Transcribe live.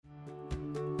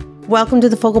Welcome to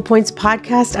the Focal Points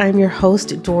podcast. I'm your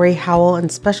host, Dorie Howell,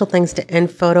 and special thanks to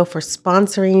Photo for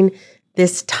sponsoring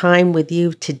this time with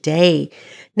you today.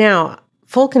 Now,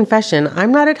 full confession,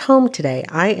 I'm not at home today.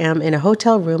 I am in a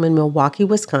hotel room in Milwaukee,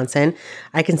 Wisconsin.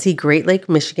 I can see Great Lake,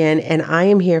 Michigan, and I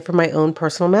am here for my own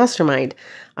personal mastermind.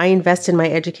 I invest in my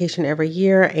education every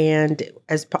year, and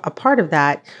as a part of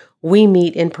that, we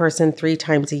meet in person 3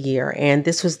 times a year, and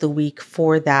this was the week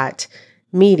for that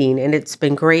meeting, and it's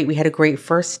been great. We had a great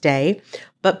first day,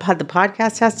 but the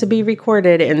podcast has to be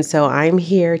recorded, and so I'm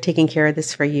here taking care of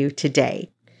this for you today.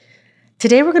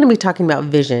 Today, we're going to be talking about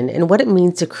vision and what it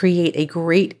means to create a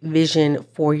great vision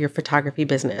for your photography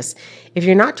business. If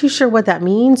you're not too sure what that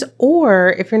means,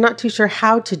 or if you're not too sure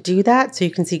how to do that so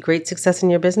you can see great success in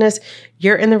your business,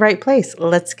 you're in the right place.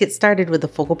 Let's get started with the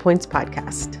Focal Points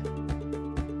podcast.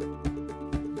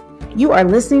 You are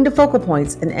listening to Focal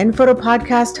Points, an Photo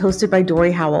podcast hosted by Dorie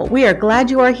Howell. We are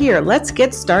glad you are here. Let's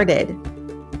get started.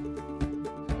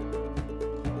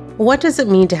 What does it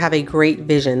mean to have a great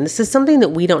vision? This is something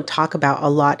that we don't talk about a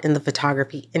lot in the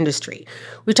photography industry.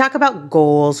 We talk about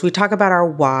goals, we talk about our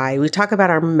why, we talk about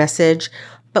our message,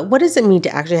 but what does it mean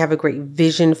to actually have a great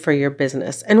vision for your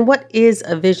business? And what is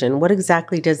a vision? What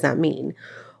exactly does that mean?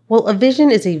 Well, a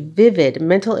vision is a vivid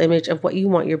mental image of what you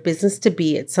want your business to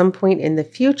be at some point in the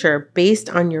future based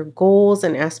on your goals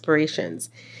and aspirations.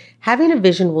 Having a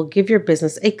vision will give your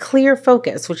business a clear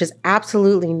focus, which is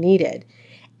absolutely needed.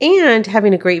 And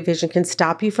having a great vision can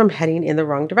stop you from heading in the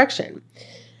wrong direction.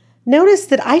 Notice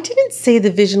that I didn't say the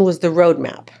vision was the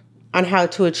roadmap on how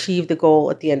to achieve the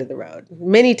goal at the end of the road.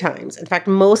 Many times, in fact,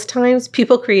 most times,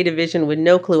 people create a vision with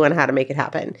no clue on how to make it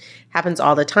happen. Happens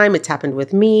all the time. It's happened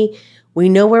with me. We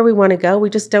know where we want to go. We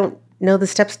just don't know the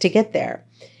steps to get there.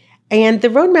 And the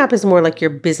roadmap is more like your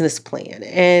business plan.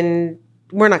 And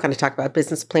we're not going to talk about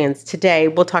business plans today.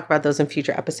 We'll talk about those in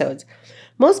future episodes.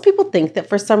 Most people think that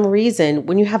for some reason,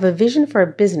 when you have a vision for a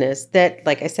business, that,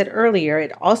 like I said earlier,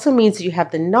 it also means that you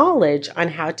have the knowledge on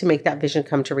how to make that vision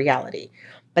come to reality.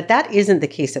 But that isn't the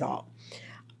case at all.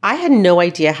 I had no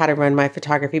idea how to run my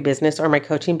photography business or my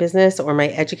coaching business or my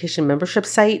education membership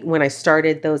site when I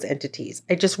started those entities.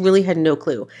 I just really had no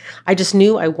clue. I just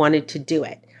knew I wanted to do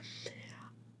it.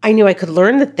 I knew I could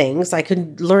learn the things. I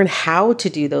could learn how to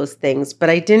do those things,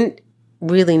 but I didn't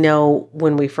really know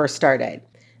when we first started.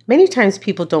 Many times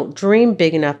people don't dream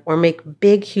big enough or make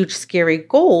big, huge, scary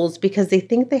goals because they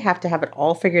think they have to have it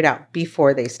all figured out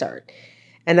before they start.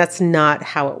 And that's not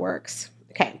how it works.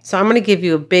 Okay, so I'm going to give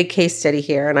you a big case study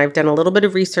here, and I've done a little bit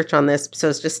of research on this,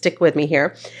 so just stick with me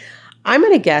here. I'm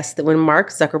going to guess that when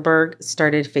Mark Zuckerberg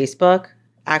started Facebook,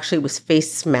 actually it was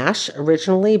Face Smash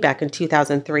originally back in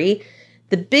 2003,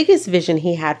 the biggest vision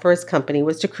he had for his company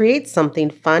was to create something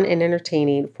fun and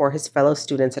entertaining for his fellow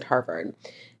students at Harvard.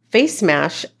 Face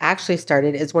Smash actually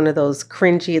started as one of those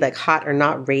cringy, like hot or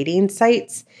not rating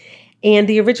sites. And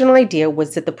the original idea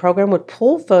was that the program would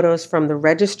pull photos from the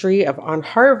registry on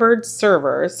Harvard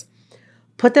servers,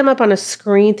 put them up on a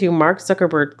screen through Mark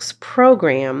Zuckerberg's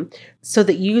program so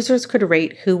that users could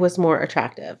rate who was more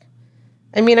attractive.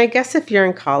 I mean, I guess if you're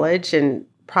in college and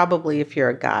probably if you're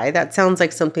a guy, that sounds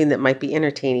like something that might be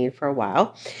entertaining for a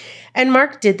while. And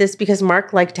Mark did this because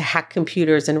Mark liked to hack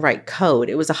computers and write code.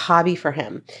 It was a hobby for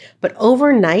him. But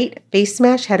overnight, Face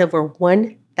Smash had over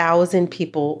 1,000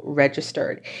 people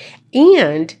registered.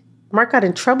 And Mark got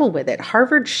in trouble with it.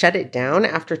 Harvard shut it down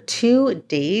after 2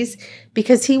 days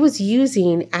because he was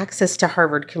using access to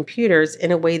Harvard computers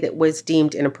in a way that was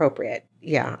deemed inappropriate.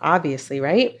 Yeah, obviously,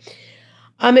 right?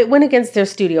 It went against their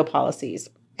studio policies.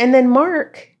 And then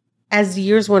Mark, as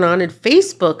years went on and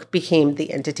Facebook became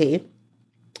the entity,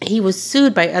 he was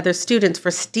sued by other students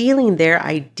for stealing their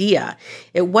idea.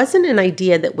 It wasn't an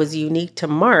idea that was unique to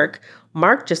Mark.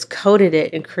 Mark just coded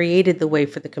it and created the way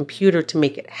for the computer to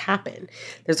make it happen.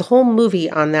 There's a whole movie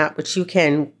on that, which you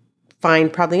can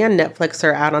find probably on Netflix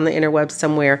or out on the interwebs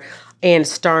somewhere, and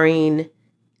starring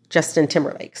Justin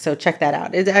Timberlake. So check that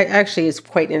out. It actually is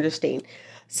quite interesting.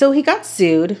 So he got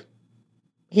sued.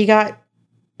 He got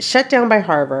shut down by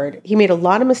Harvard. He made a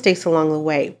lot of mistakes along the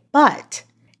way, but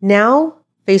now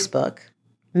Facebook,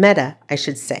 Meta, I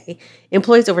should say,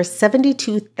 employs over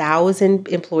 72,000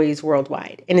 employees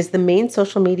worldwide and is the main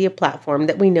social media platform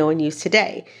that we know and use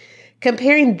today.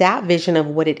 Comparing that vision of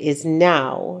what it is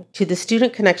now to the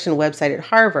Student Connection website at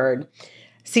Harvard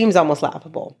seems almost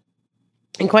laughable.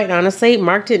 And quite honestly,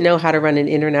 Mark didn't know how to run an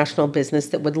international business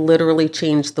that would literally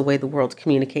change the way the world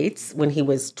communicates when he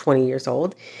was 20 years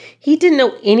old. He didn't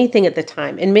know anything at the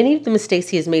time, and many of the mistakes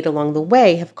he has made along the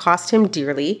way have cost him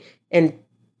dearly in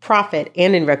profit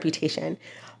and in reputation.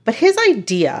 But his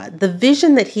idea, the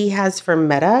vision that he has for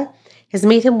Meta, has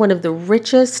made him one of the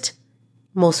richest,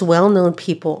 most well-known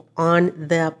people on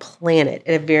the planet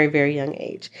at a very, very young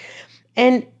age.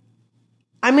 And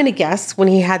I'm going to guess when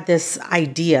he had this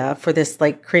idea for this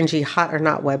like cringy hot or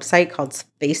not website called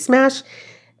Space Smash,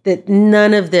 that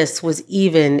none of this was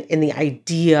even in the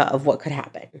idea of what could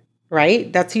happen,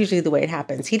 right? That's usually the way it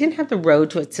happens. He didn't have the road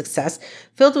to its success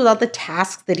filled with all the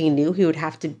tasks that he knew he would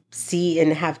have to see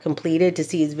and have completed to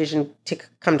see his vision to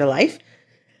come to life.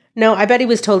 No, I bet he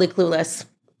was totally clueless.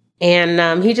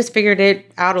 And he just figured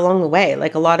it out along the way,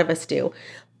 like a lot of us do.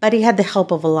 But he had the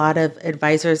help of a lot of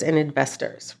advisors and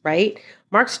investors, right?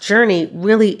 Mark's journey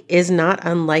really is not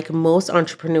unlike most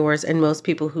entrepreneurs and most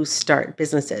people who start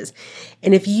businesses.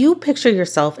 And if you picture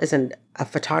yourself as a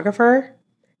photographer,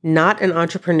 not an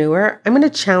entrepreneur, I'm going to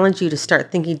challenge you to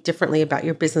start thinking differently about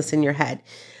your business in your head.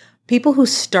 People who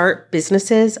start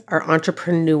businesses are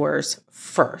entrepreneurs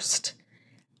first.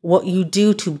 What you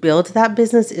do to build that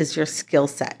business is your skill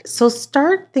set. So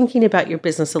start thinking about your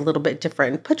business a little bit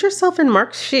different. Put yourself in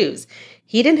Mark's shoes.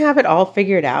 He didn't have it all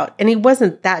figured out, and he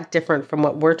wasn't that different from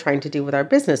what we're trying to do with our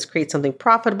business, create something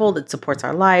profitable that supports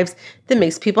our lives, that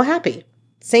makes people happy.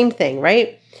 Same thing,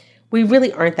 right? We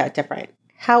really aren't that different.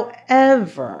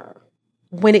 However,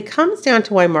 when it comes down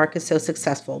to why Mark is so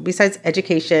successful, besides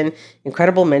education,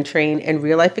 incredible mentoring, and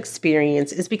real-life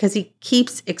experience, is because he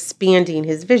keeps expanding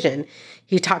his vision.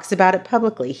 He talks about it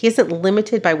publicly. He isn't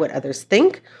limited by what others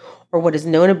think or what is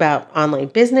known about online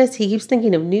business. He keeps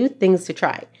thinking of new things to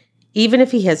try, even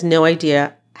if he has no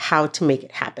idea how to make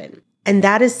it happen. And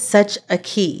that is such a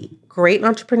key. Great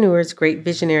entrepreneurs, great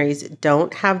visionaries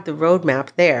don't have the roadmap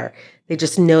there. They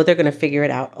just know they're going to figure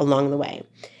it out along the way.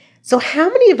 So how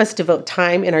many of us devote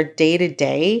time in our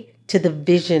day-to-day to the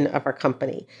vision of our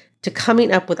company, to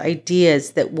coming up with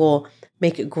ideas that will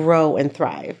make it grow and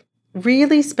thrive?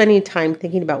 Really spending time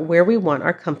thinking about where we want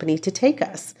our company to take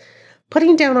us,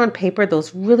 putting down on paper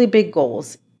those really big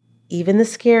goals, even the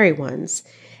scary ones.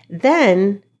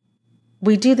 Then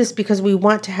we do this because we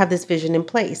want to have this vision in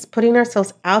place, putting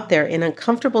ourselves out there in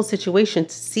uncomfortable situations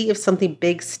to see if something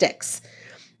big sticks.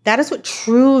 That is what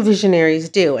true visionaries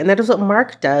do, and that is what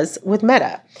Mark does with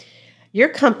Meta. Your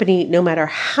company, no matter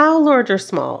how large or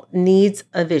small, needs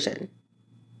a vision.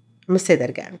 I'm going to say that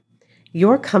again.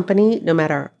 Your company, no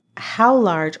matter how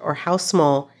large or how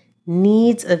small,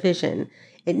 needs a vision.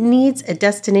 It needs a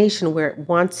destination where it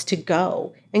wants to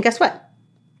go. And guess what?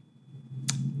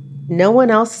 No one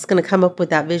else is going to come up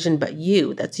with that vision but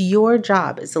you. That's your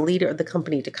job as the leader of the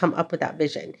company to come up with that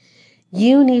vision.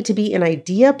 You need to be an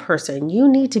idea person. You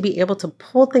need to be able to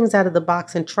pull things out of the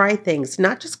box and try things,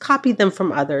 not just copy them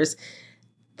from others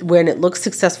when it looks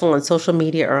successful on social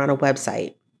media or on a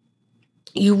website.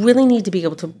 You really need to be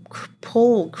able to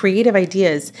pull creative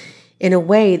ideas in a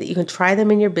way that you can try them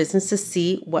in your business to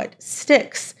see what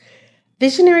sticks.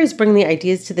 Visionaries bring the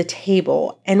ideas to the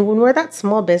table. And when we're that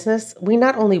small business, we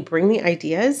not only bring the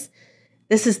ideas,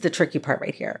 this is the tricky part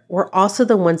right here. We're also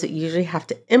the ones that usually have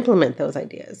to implement those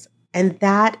ideas. And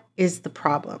that is the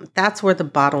problem. That's where the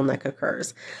bottleneck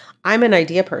occurs. I'm an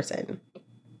idea person.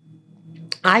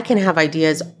 I can have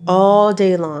ideas all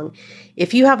day long.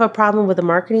 If you have a problem with a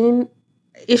marketing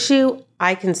issue,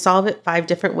 I can solve it 5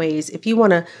 different ways. If you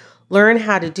want to learn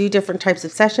how to do different types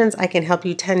of sessions, I can help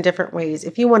you 10 different ways.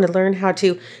 If you want to learn how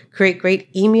to create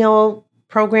great email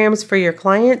programs for your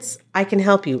clients, I can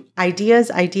help you.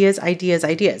 Ideas, ideas, ideas,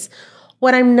 ideas.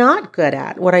 What I'm not good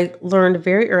at, what I learned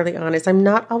very early on, is I'm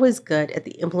not always good at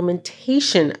the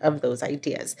implementation of those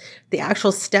ideas, the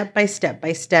actual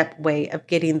step-by-step way of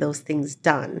getting those things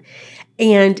done.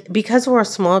 And because we're a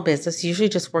small business, usually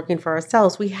just working for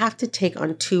ourselves, we have to take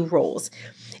on 2 roles.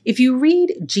 If you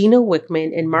read Gino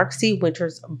Wickman and Mark C.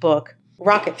 Winter's book,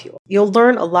 Rocket Fuel, you'll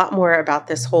learn a lot more about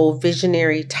this whole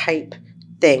visionary type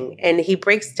thing. And he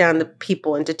breaks down the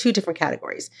people into 2 different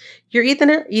categories. You're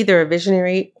either a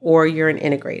visionary or you're an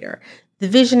integrator. The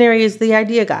visionary is the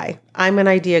idea guy. I'm an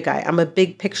idea guy. I'm a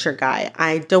big picture guy.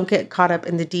 I don't get caught up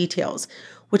in the details,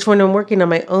 which when I'm working on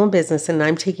my own business and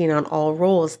I'm taking on all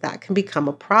roles, that can become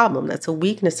a problem. That's a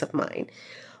weakness of mine.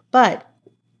 But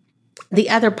the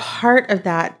other part of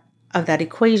that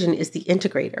equation is the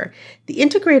integrator. The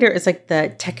integrator is like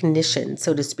the technician,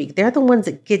 so to speak. They're the ones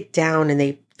that get down and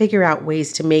they figure out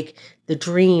ways to make the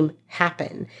dream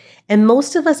happen. And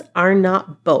most of us are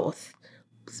not both.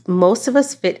 Most of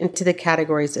us fit into the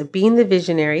categories of being the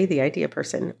visionary, the idea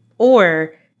person,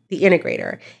 or the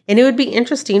integrator. And it would be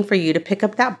interesting for you to pick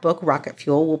up that book, Rocket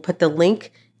Fuel. We'll put the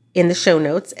link in the show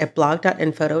notes at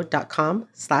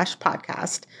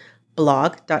blog.enphoto.com/podcast.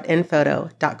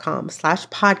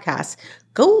 blog.enphoto.com/podcast.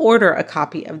 Go order a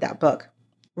copy of that book.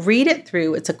 Read it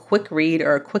through. It's a quick read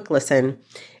or a quick listen.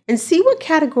 and see what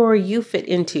category you fit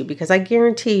into, because I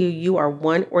guarantee you, you are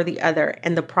one or the other.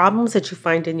 And the problems that you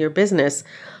find in your business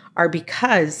are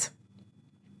because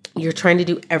you're trying to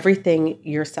do everything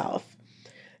yourself.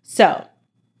 So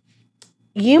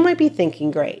you might be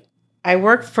thinking, great, I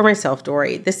work for myself,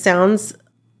 Dorie. This sounds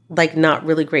like not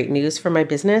really great news for my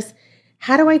business.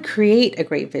 How do I create a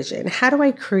great vision? How do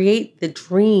I create the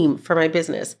dream for my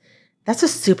business? That's a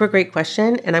super great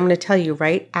question. And I'm going to tell you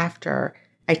right after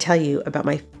I tell you about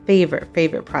my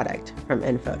favorite product from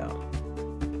Enphoto.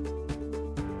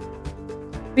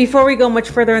 Before we go much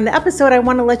further in the episode, I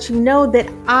want to let you know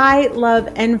that I love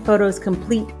Enphoto's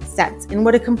complete sets. And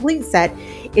what a complete set,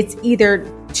 it's either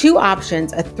 2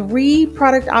 options, a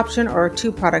 3-product option or a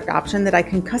 2-product option that I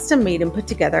can custom made and put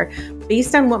together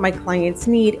based on what my clients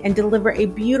need and deliver a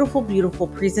beautiful, beautiful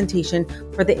presentation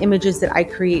for the images that I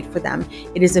create for them.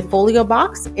 It is a folio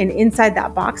box, and inside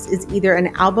that box is either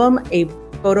an album, a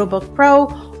photo book pro,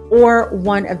 or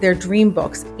one of their dream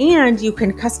books. And you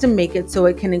can custom make it so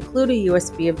it can include a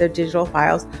USB of their digital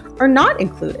files or not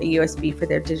include a USB for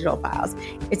their digital files.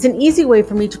 It's an easy way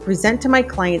for me to present to my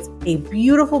clients a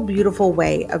beautiful, beautiful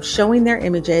way of showing their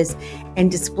images and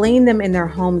displaying them in their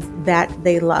homes that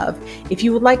they love. If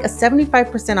you would like a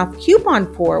 75% off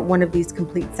coupon for one of these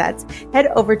complete sets, head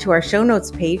over to our show notes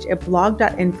page at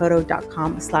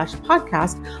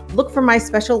blog.enphoto.com/podcast. Look for my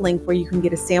special link where you can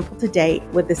get a sample today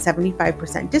with a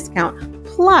 75% discount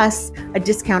plus a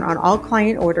discount on all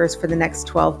client orders for the next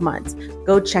 12 months.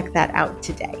 Go check that out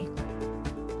today.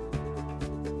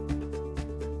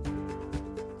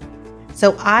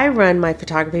 So I run my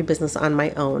photography business on my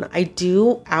own. I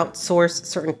do outsource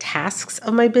certain tasks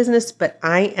of my business, but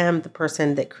I am the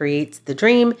person that creates the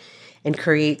dream and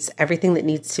creates everything that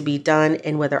needs to be done.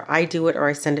 And whether I do it or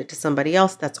I send it to somebody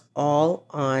else, that's all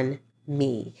on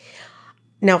me.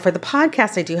 Now, for the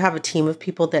podcast, I do have a team of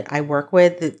people that I work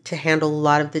with to handle a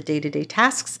lot of the day-to-day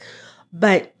tasks.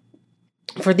 But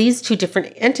for these 2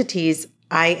 different entities,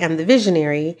 I am the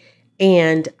visionary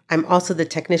and I'm also the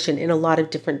technician in a lot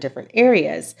of different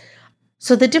areas.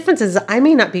 So the difference is I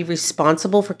may not be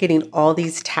responsible for getting all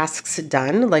these tasks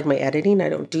done, like my editing. I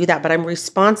don't do that, but I'm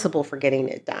responsible for getting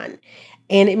it done.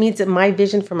 And it means that my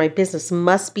vision for my business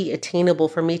must be attainable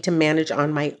for me to manage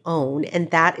on my own. And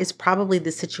that is probably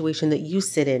the situation that you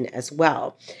sit in as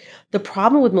well. The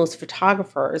problem with most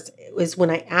photographers is when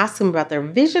I ask them about their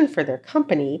vision for their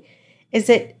company, is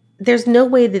that there's no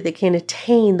way that they can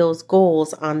attain those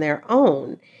goals on their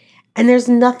own. And there's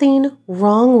nothing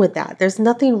wrong with that. There's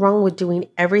nothing wrong with doing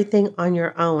everything on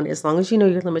your own as long as you know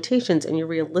your limitations and you're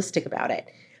realistic about it.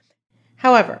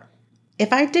 However,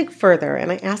 if I dig further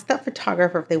and I ask that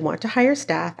photographer if they want to hire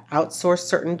staff, outsource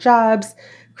certain jobs,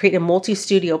 create a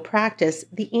multi-studio practice,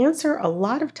 the answer a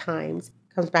lot of times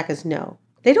comes back as no.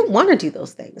 They don't want to do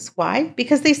those things. Why?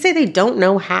 Because they say they don't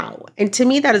know how. And to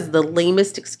me, that is the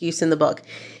lamest excuse in the book.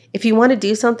 If you want to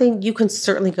do something, you can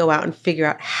certainly go out and figure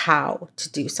out how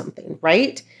to do something,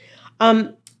 right?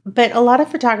 But a lot of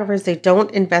photographers, they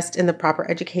don't invest in the proper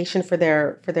education for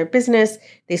their business.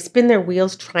 They spin their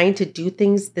wheels trying to do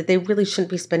things that they really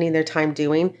shouldn't be spending their time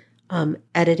doing.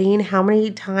 Editing, how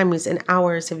many times and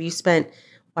hours have you spent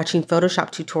watching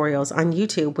Photoshop tutorials on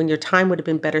YouTube when your time would have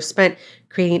been better spent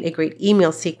creating a great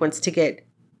email sequence to get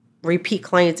repeat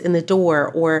clients in the door,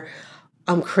 or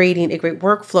creating a great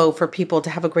workflow for people to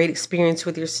have a great experience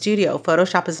with your studio?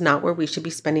 Photoshop is not where we should be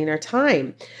spending our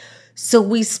time. So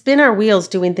we spin our wheels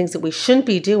doing things that we shouldn't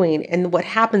be doing. And what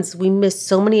happens is we miss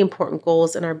so many important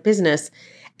goals in our business.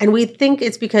 And we think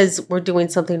it's because we're doing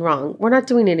something wrong. We're not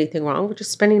doing anything wrong. We're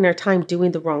just spending our time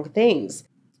doing the wrong things.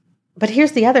 But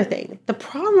here's the other thing. The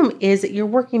problem is that you're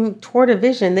working toward a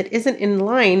vision that isn't in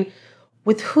line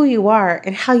with who you are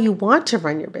and how you want to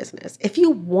run your business. If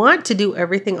you want to do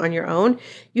everything on your own,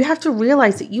 you have to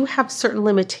realize that you have certain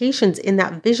limitations in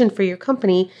that vision for your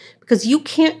company, because you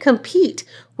can't compete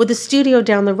with a studio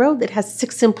down the road that has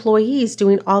 6 employees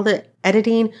doing all the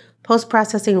editing,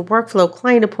 post-processing, workflow,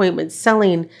 client appointments,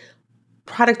 selling,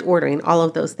 product ordering, all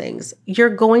of those things. You're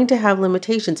going to have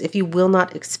limitations if you will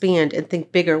not expand and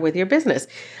think bigger with your business.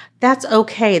 That's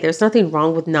okay. There's nothing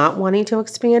wrong with not wanting to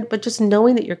expand, but just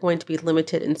knowing that you're going to be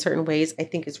limited in certain ways, I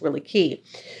think, is really key.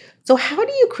 So how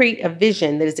do you create a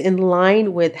vision that is in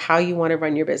line with how you want to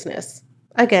run your business?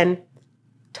 Again,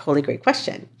 totally great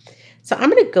question. So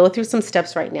I'm going to go through some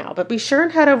steps right now, but be sure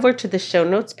and head over to the show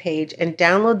notes page and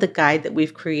download the guide that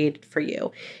we've created for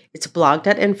you. It's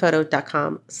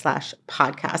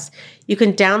blog.enphoto.com/podcast. You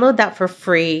can download that for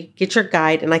free, get your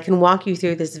guide, and I can walk you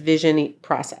through this vision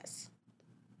process.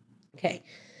 Okay.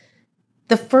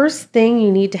 The first thing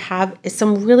you need to have is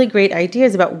some really great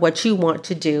ideas about what you want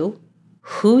to do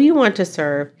who you want to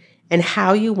serve, and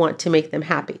how you want to make them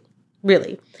happy.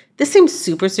 Really. This seems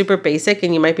super, super basic,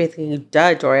 and you might be thinking,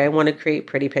 duh, Dorie, I want to create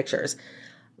pretty pictures.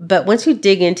 But once you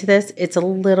dig into this, it's a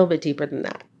little bit deeper than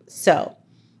that. So,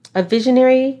 a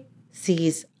visionary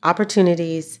sees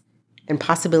opportunities and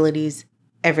possibilities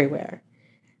everywhere.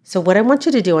 So what I want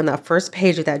you to do on that first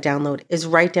page of that download is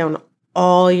write down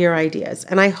all your ideas.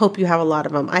 And I hope you have a lot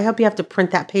of them. I hope you have to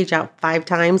print that page out 5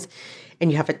 times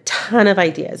and you have a ton of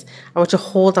ideas. I want you to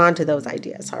hold on to those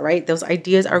ideas, all right? Those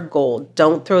ideas are gold.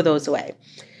 Don't throw those away.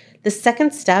 The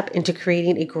second step into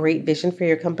creating a great vision for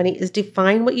your company is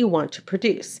define what you want to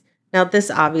produce. Now,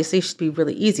 this obviously should be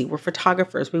really easy. We're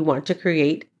photographers. We want to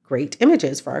create great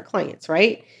images for our clients,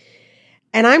 right?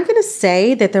 And I'm going to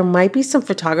say that there might be some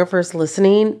photographers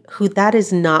listening who that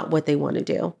is not what they want to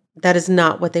do. That is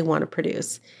not what they want to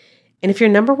produce. And if your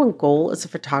number one goal as a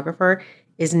photographer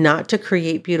is not to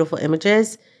create beautiful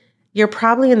images, you're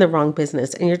probably in the wrong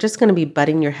business and you're just going to be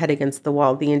butting your head against the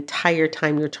wall the entire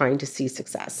time you're trying to see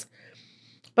success.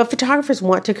 But photographers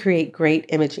want to create great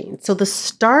imaging. So the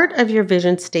start of your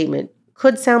vision statement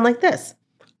could sound like this.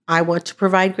 I want to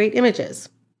provide great images.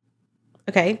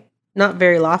 Okay, not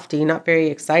very lofty, not very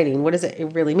exciting. What does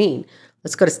it really mean?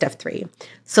 Let's go to step 3.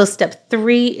 So step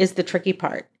 3 is the tricky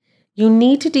part. You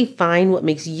need to define what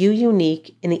makes you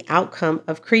unique in the outcome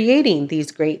of creating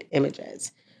these great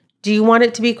images. Do you want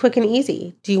it to be quick and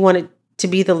easy? Do you want it to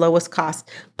be the lowest cost?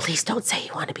 Please don't say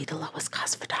you want to be the lowest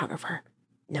cost photographer.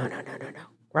 No.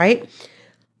 Right?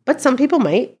 But some people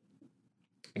might.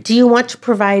 Do you want to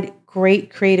provide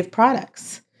great creative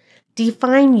products?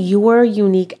 Define your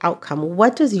unique outcome.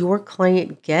 What does your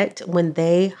client get when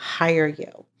they hire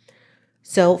you?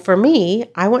 So for me,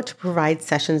 I want to provide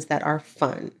sessions that are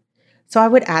fun. So I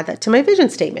would add that to my vision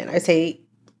statement. I say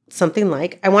something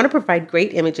like, I want to provide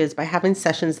great images by having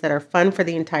sessions that are fun for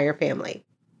the entire family.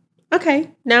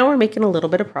 Okay, now we're making a little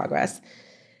bit of progress.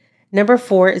 Number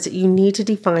 4 is that you need to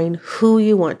define who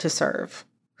you want to serve.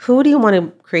 Who do you want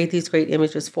to create these great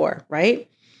images for, right?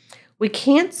 We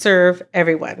can't serve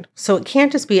everyone. So it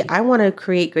can't just be, I want to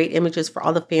create great images for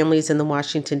all the families in the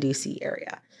Washington, D.C.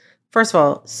 area. First of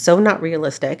all, so not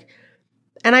realistic.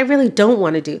 And I really don't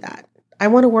want to do that. I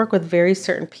want to work with very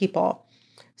certain people.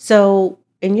 So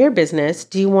in your business,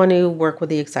 do you want to work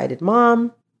with the excited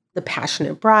mom, the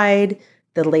passionate bride,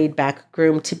 the laid back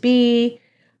groom-to-be,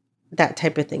 that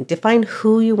type of thing? Define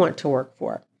who you want to work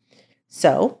for.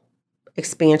 So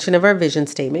expansion of our vision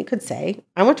statement could say,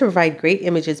 I want to provide great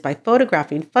images by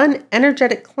photographing fun,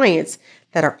 energetic clients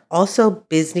that are also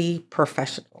busy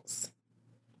professionals.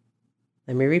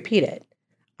 Let me repeat it.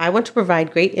 I want to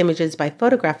provide great images by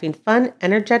photographing fun,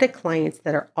 energetic clients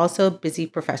that are also busy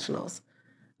professionals.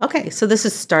 Okay, so this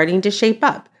is starting to shape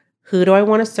up. Who do I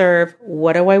want to serve?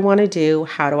 What do I want to do?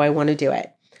 How do I want to do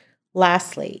it?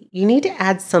 Lastly, you need to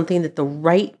add something that the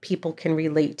right people can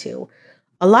relate to.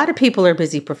 A lot of people are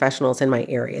busy professionals in my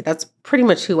area. That's pretty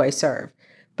much who I serve.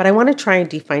 But I want to try and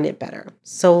define it better.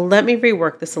 So let me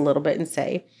rework this a little bit and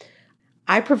say,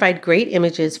 I provide great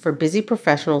images for busy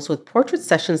professionals with portrait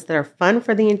sessions that are fun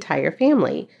for the entire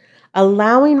family,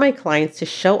 allowing my clients to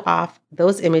show off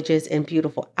those images in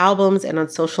beautiful albums and on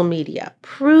social media,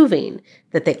 proving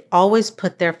that they always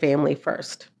put their family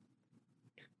first.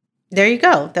 There you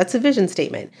go. That's a vision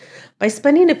statement. By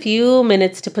spending a few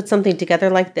minutes to put something together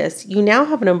like this, you now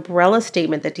have an umbrella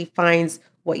statement that defines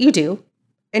what you do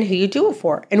and who you do it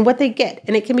for and what they get.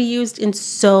 And it can be used in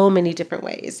so many different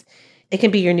ways. It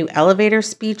can be your new elevator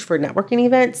speech for networking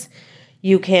events.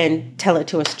 You can tell it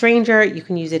to a stranger. You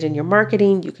can use it in your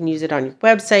marketing. You can use it on your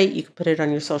website. You can put it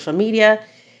on your social media.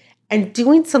 And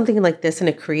doing something like this in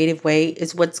a creative way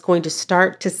is what's going to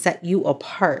start to set you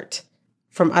apart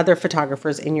from other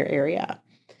photographers in your area.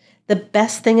 The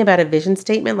best thing about a vision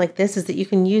statement like this is that you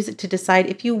can use it to decide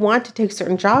if you want to take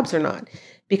certain jobs or not.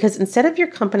 Because instead of your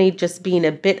company just being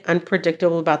a bit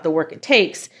unpredictable about the work it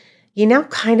takes, you now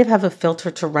kind of have a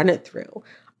filter to run it through.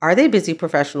 Are they busy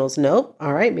professionals? Nope.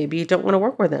 All right, maybe you don't want to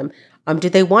work with them. Do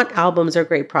they want albums or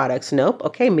great products? Nope.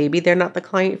 Okay, maybe they're not the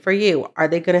client for you. Are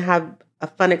they going to have a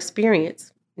fun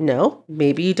experience? No,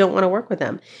 maybe you don't want to work with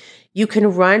them. You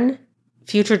can run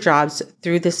future jobs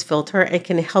through this filter and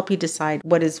can help you decide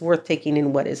what is worth taking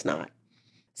and what is not.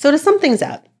 So to sum things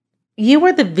up, you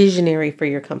are the visionary for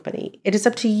your company. It is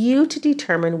up to you to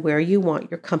determine where you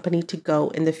want your company to go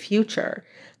in the future.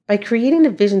 By creating a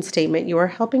vision statement, you are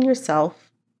helping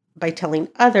yourself by telling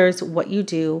others what you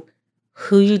do,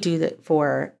 who you do it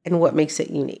for, and what makes it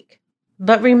unique.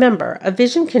 But remember, a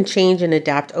vision can change and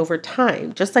adapt over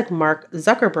time. Just like Mark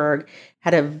Zuckerberg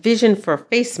had a vision for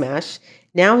Face Smash,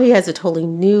 now he has a totally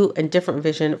new and different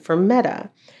vision for Meta.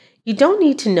 You don't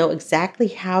need to know exactly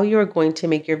how you are going to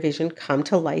make your vision come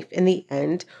to life in the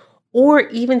end, or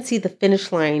even see the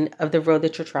finish line of the road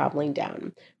that you're traveling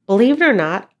down. Believe it or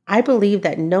not, I believe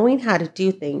that knowing how to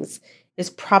do things is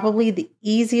probably the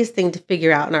easiest thing to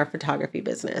figure out in our photography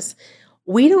business.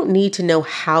 We don't need to know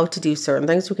how to do certain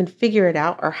things. We can figure it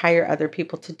out or hire other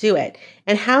people to do it.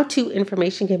 And how-to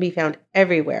information can be found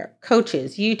everywhere: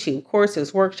 coaches, YouTube,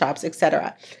 courses, workshops,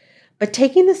 etc. But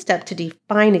taking the step to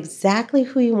define exactly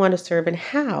who you want to serve and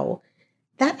how,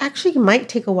 that actually might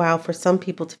take a while for some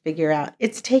people to figure out.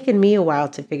 It's taken me a while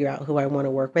to figure out who I want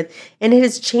to work with, and it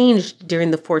has changed during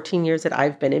the 14 years that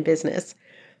I've been in business.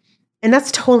 And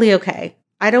that's totally okay.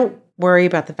 I don't worry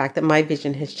about the fact that my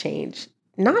vision has changed.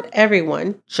 Not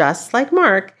everyone, just like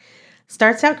Mark,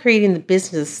 starts out creating the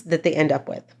business that they end up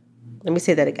with. Let me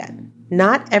say that again.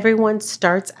 Not everyone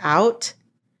starts out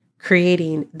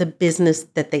creating the business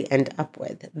that they end up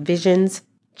with. Visions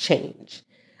change.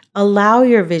 Allow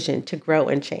your vision to grow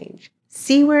and change.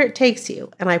 See where it takes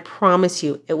you, and I promise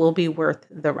you it will be worth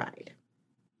the ride.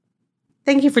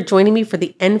 Thank you for joining me for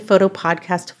the End Photo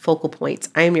Podcast Focal Points.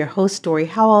 I am your host, Dorie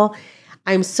Howell.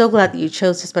 I'm so glad that you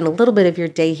chose to spend a little bit of your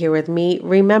day here with me.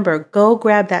 Remember, go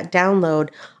grab that download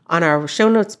on our show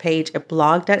notes page at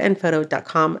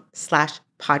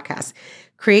blog.endphoto.com/podcast.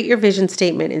 Create your vision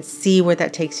statement and see where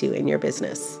that takes you in your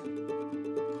business.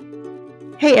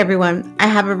 Hey everyone, I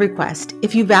have a request.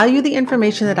 If you value the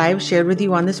information that I have shared with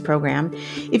you on this program,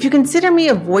 if you consider me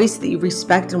a voice that you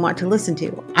respect and want to listen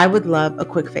to, I would love a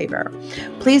quick favor.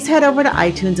 Please head over to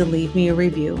iTunes and leave me a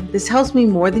review. This helps me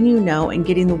more than you know in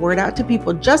getting the word out to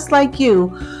people just like you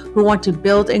who want to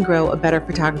build and grow a better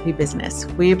photography business.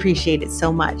 We appreciate it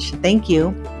so much. Thank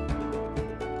you.